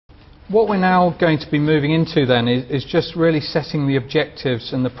what we're now going to be moving into then is just really setting the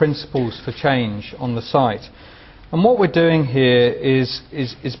objectives and the principles for change on the site. And what we're doing here is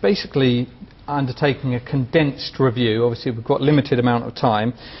basically undertaking a condensed review. Obviously we've got limited amount of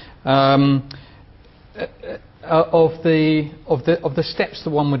time of the steps that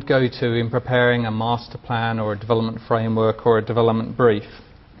one would go to in preparing a master plan or a development framework or a development brief.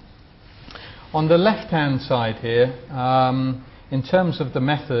 On the left hand side here, in terms of the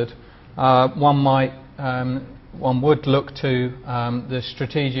method, one would look to the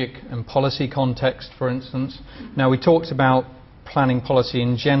strategic and policy context, for instance. Now, we talked about planning policy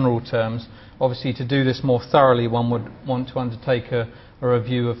in general terms. Obviously, to do this more thoroughly, one would want to undertake a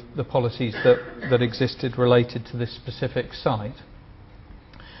review of the policies that existed related to this specific site.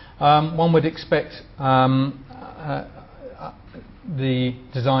 One would expect the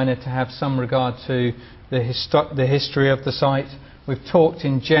designer to have some regard to the history of the site. We've talked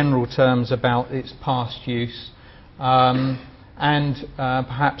in general terms about its past use and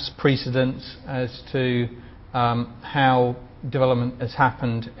perhaps precedents as to how development has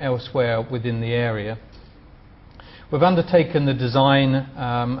happened elsewhere within the area. We've undertaken the design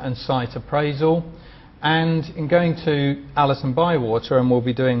and site appraisal, and in going to Alice and Bywater, and we'll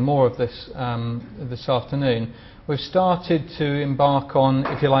be doing more of this this afternoon, we've started to embark on,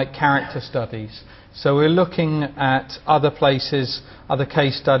 if you like, character studies. So we're looking at other places, other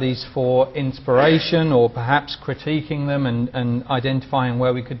case studies for inspiration, or perhaps critiquing them and identifying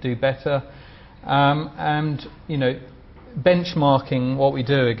where we could do better, and benchmarking what we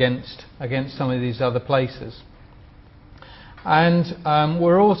do against some of these other places. And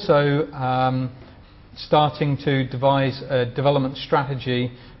we're also starting to devise a development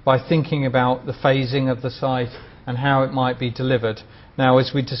strategy by thinking about the phasing of the site and how it might be delivered. Now,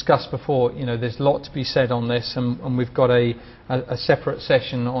 as we discussed before, there's a lot to be said on this, and we've got a separate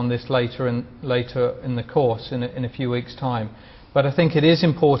session on this later in the course in a few weeks' time. But I think it is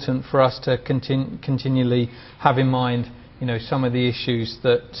important for us to continually have in mind, some of the issues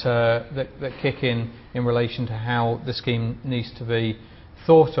that kick in relation to how the scheme needs to be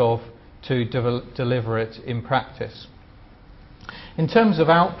thought of to deliver it in practice. In terms of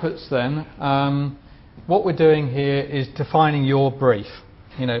outputs, then. What we're doing here is defining your brief.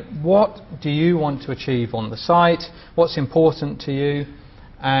 What do you want to achieve on the site? What's important to you?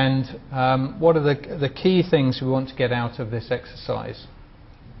 And what are the key things we want to get out of this exercise?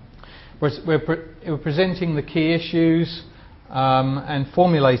 We're presenting the key issues and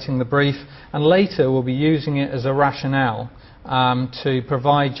formulating the brief, and later we'll be using it as a rationale to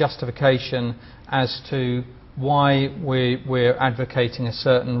provide justification as to why we're advocating a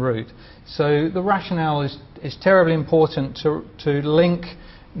certain route. So the rationale is terribly important to link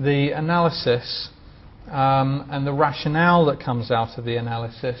the analysis and the rationale that comes out of the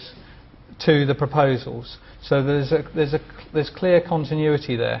analysis to the proposals. So there's clear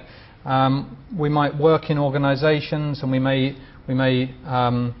continuity there. We might work in organisations, and we may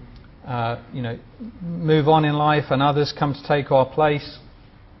move on in life, and others come to take our place.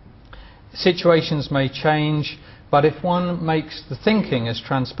 Situations may change, but if one makes the thinking as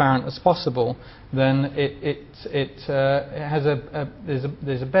transparent as possible, then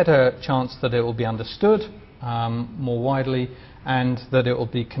there's a better chance that it will be understood more widely, and that it will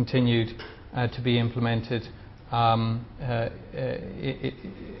be continued to be implemented over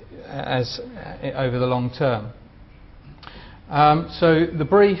the long term. So the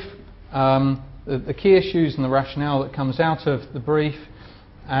brief, the key issues and the rationale that comes out of the brief,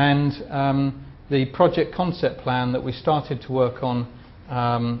 and the project concept plan that we started to work on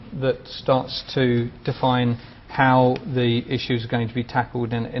that starts to define how the issues are going to be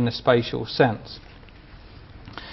tackled in a spatial sense.